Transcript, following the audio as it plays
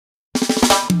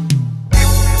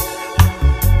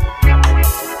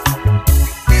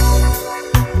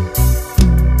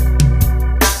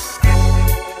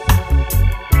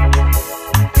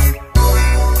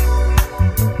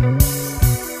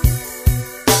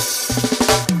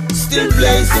still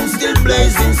blazing, still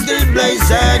blazing, still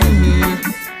blazing.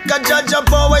 Ganja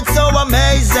power, it's so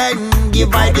amazing.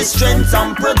 Give I the strength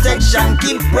and protection,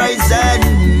 keep praising.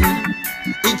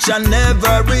 Each and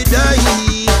every day.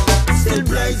 Still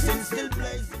blazing, still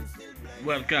blazing, still blazing.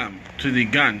 Welcome to the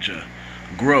Ganja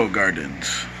Grow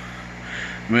Gardens.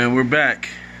 Man, we're back.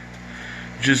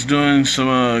 Just doing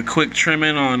some quick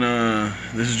trimming on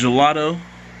this is gelato.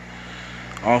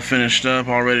 All finished up,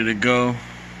 all ready to go.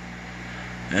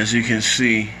 As you can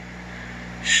see,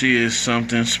 she is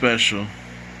something special.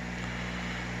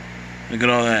 Look at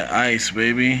all that ice,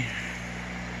 baby.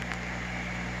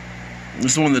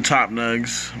 This is one of the top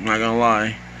nugs, I'm not gonna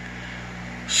lie.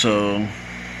 So,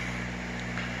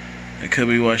 it could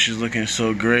be why she's looking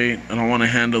so great. I don't want to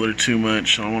handle her too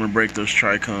much. I don't want to break those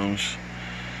trichomes.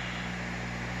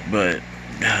 But,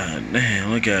 god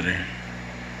damn, look at her.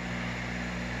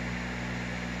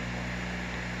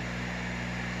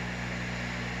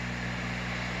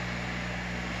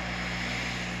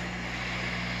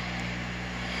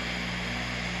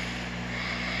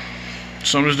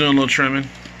 So I'm just doing a little trimming.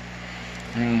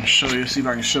 I'm gonna show you, see if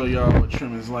I can show y'all what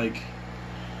trimming is like.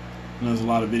 I know there's a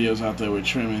lot of videos out there with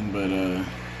trimming, but none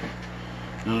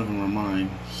of them are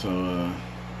mine. So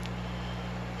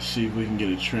see if we can get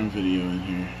a trim video in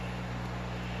here.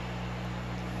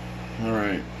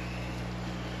 Alright.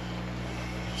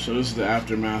 So this is the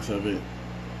aftermath of it,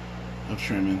 of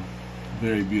trimming.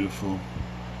 Very beautiful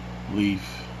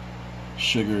leaf,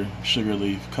 sugar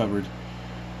leaf, covered.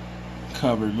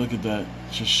 Look at that,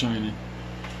 it's just shining.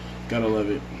 Gotta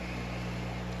love it.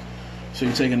 So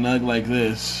you take a nug like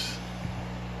this,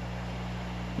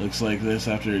 looks like this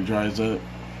after it dries up,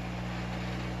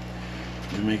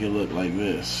 and make it look like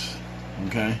this.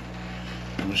 Okay,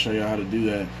 I'm gonna show you how to do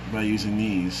that by using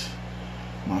these,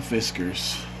 my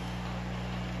fiskers.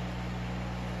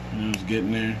 Just get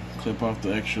in there, clip off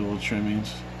the extra little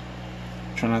trimmings.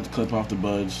 Try not to clip off the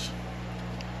buds,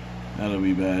 that'll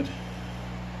be bad.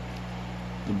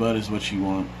 The bud is what you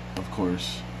want, of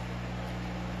course.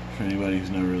 For anybody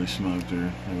who's never really smoked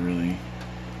or never really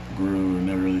grew or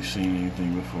never really seen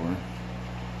anything before.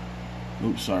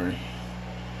 Oops, sorry.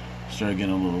 Started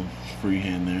getting a little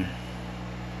freehand there.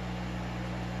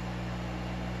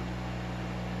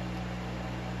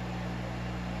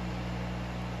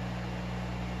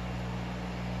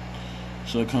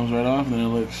 So it comes right off and then it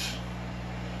looks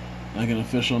like an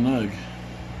official nug.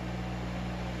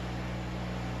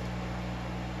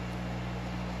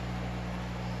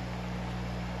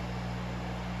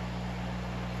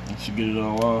 Once you get it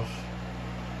all off,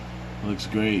 it looks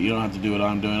great. You don't have to do what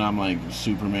I'm doing. I'm like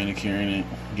super manicuring it,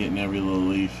 getting every little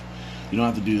leaf. You don't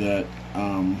have to do that.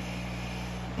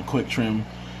 A quick trim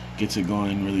gets it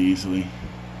going really easily.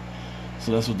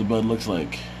 So that's what the bud looks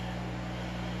like.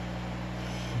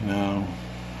 Now,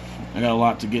 I got a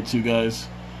lot to get to, guys,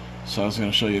 so I was going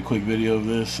to show you a quick video of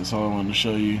this. That's all I wanted to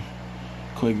show you.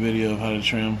 Quick video of how to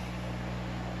trim.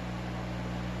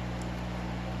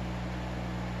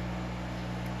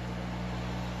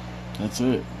 That's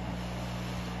it.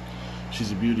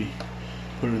 She's a beauty.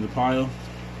 Put her in the pile.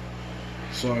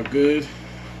 It's all good.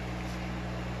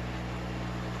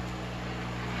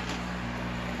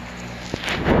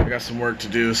 I got some work to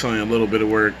do. It's only a little bit of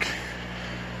work.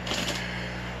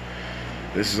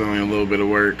 This is only a little bit of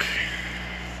work.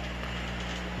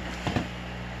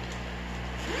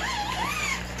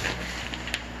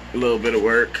 A little bit of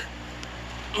work.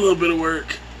 A little bit of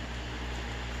work.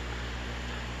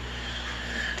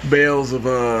 Bales of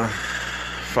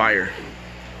fire.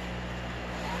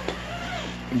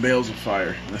 Bales of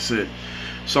fire. That's it.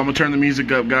 So I'm gonna turn the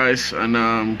music up, guys,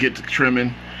 and get to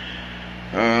trimming.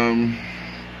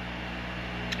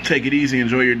 Take it easy.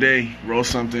 Enjoy your day. Roll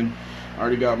something. I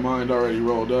already got mine already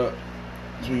rolled up.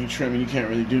 So when you're trimming, you can't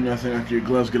really do nothing after your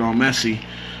gloves get all messy.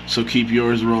 So keep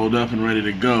yours rolled up and ready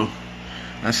to go.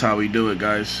 That's how we do it,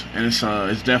 guys. And it's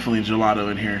definitely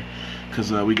gelato in here,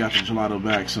 because we got the gelato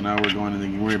back. So now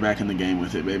we're back in the game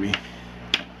with it, baby.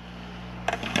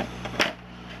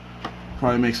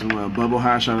 Probably make some bubble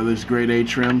hash out of this grade A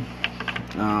trim.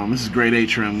 This is grade A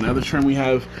trim. The other trim we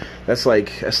have, that's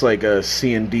like a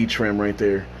C and D trim right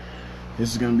there.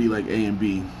 This is gonna be like A and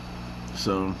B.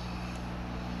 So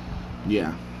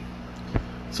yeah,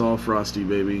 it's all Frosty,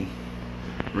 baby.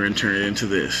 We're gonna turn it into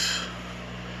this.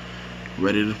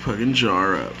 Ready to fucking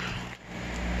jar up.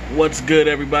 What's good,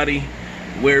 everybody?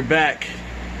 We're back.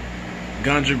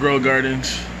 Ganja Grow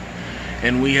Gardens,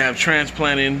 and we have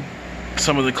transplanted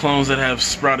some of the clones that have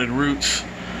sprouted roots.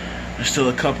 There's still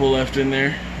a couple left in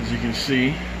there, as you can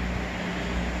see,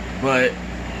 but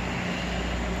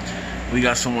we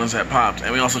got some ones that popped.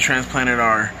 And we also transplanted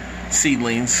our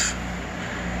seedlings,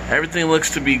 Everything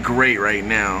looks to be great right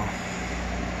now.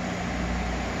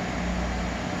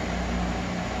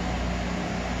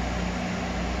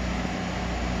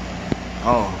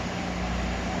 Oh,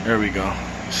 there we go.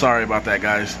 Sorry about that,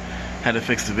 guys. Had to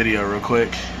fix the video real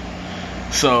quick.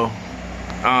 So,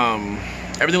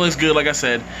 everything looks good, like I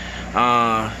said.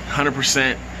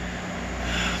 100%.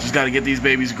 Just got to get these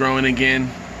babies growing again,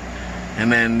 and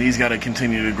then these got to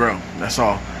continue to grow. That's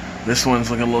all. This one's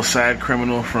looking a little sad,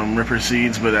 criminal from Ripper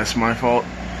Seeds, but that's my fault.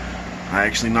 I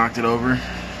actually knocked it over,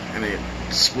 and it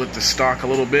split the stalk a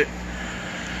little bit,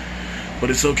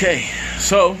 but it's okay.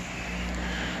 So,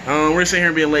 we're sitting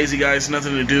here being lazy, guys.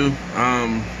 Nothing to do.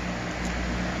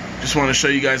 Just want to show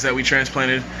you guys that we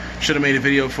transplanted. Should have made a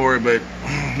video for it, but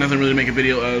nothing really to make a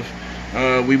video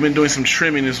of. We've been doing some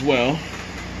trimming as well.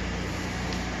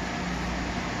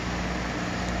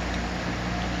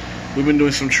 We've been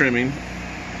doing some trimming.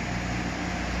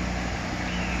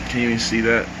 Can you even see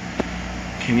that?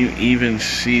 Can you even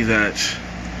see that?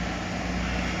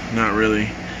 Not really.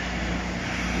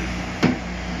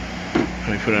 Let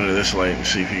me put it under this light and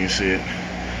see if you can see it.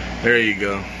 There you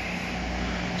go.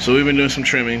 So we've been doing some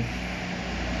trimming.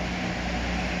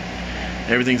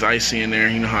 Everything's icy in there.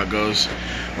 You know how it goes.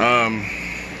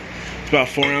 It's about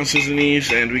 4 ounces in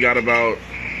these, and we got about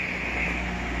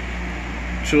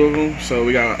 2 of them. So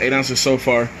we got 8 ounces so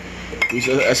far.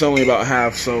 That's only about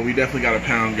half, so we definitely got a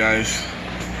pound, guys.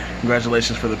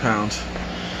 Congratulations for the pound.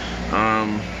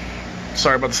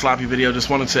 Sorry about the sloppy video. Just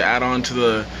wanted to add on to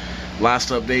the last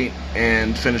update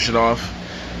and finish it off.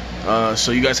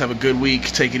 So you guys have a good week.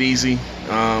 Take it easy.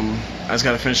 I just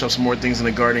got to finish up some more things in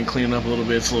the garden, cleaning up a little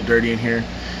bit. It's a little dirty in here.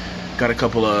 Got a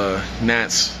couple of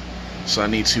gnats, so I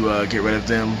need to get rid of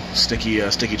them. Sticky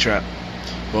trap.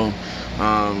 Boom.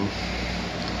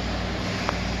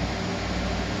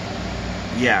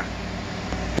 Yeah.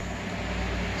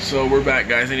 So we're back,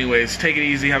 guys. Anyways, take it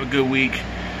easy. Have a good week.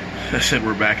 I said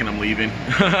we're back and I'm leaving.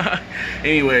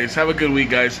 Anyways, have a good week,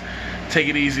 guys. Take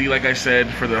it easy, like I said,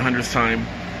 for the 100th time.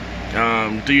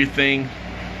 Do your thing.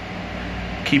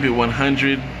 Keep it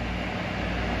 100.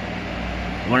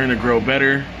 Learn to grow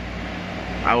better.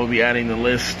 I will be adding the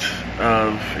list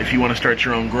of, if you want to start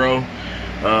your own grow,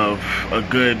 of a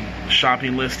good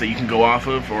shopping list that you can go off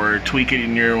of, or tweak it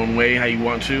in your own way how you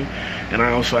want to. And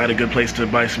I also had a good place to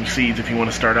buy some seeds if you want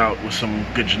to start out with some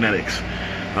good genetics.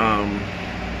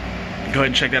 Go ahead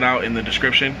and check that out in the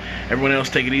description. Everyone else,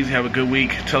 take it easy. Have a good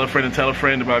week. Tell a friend and tell a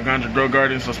friend about Ganja Grow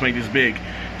Gardens. Let's make this big.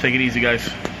 Take it easy, guys.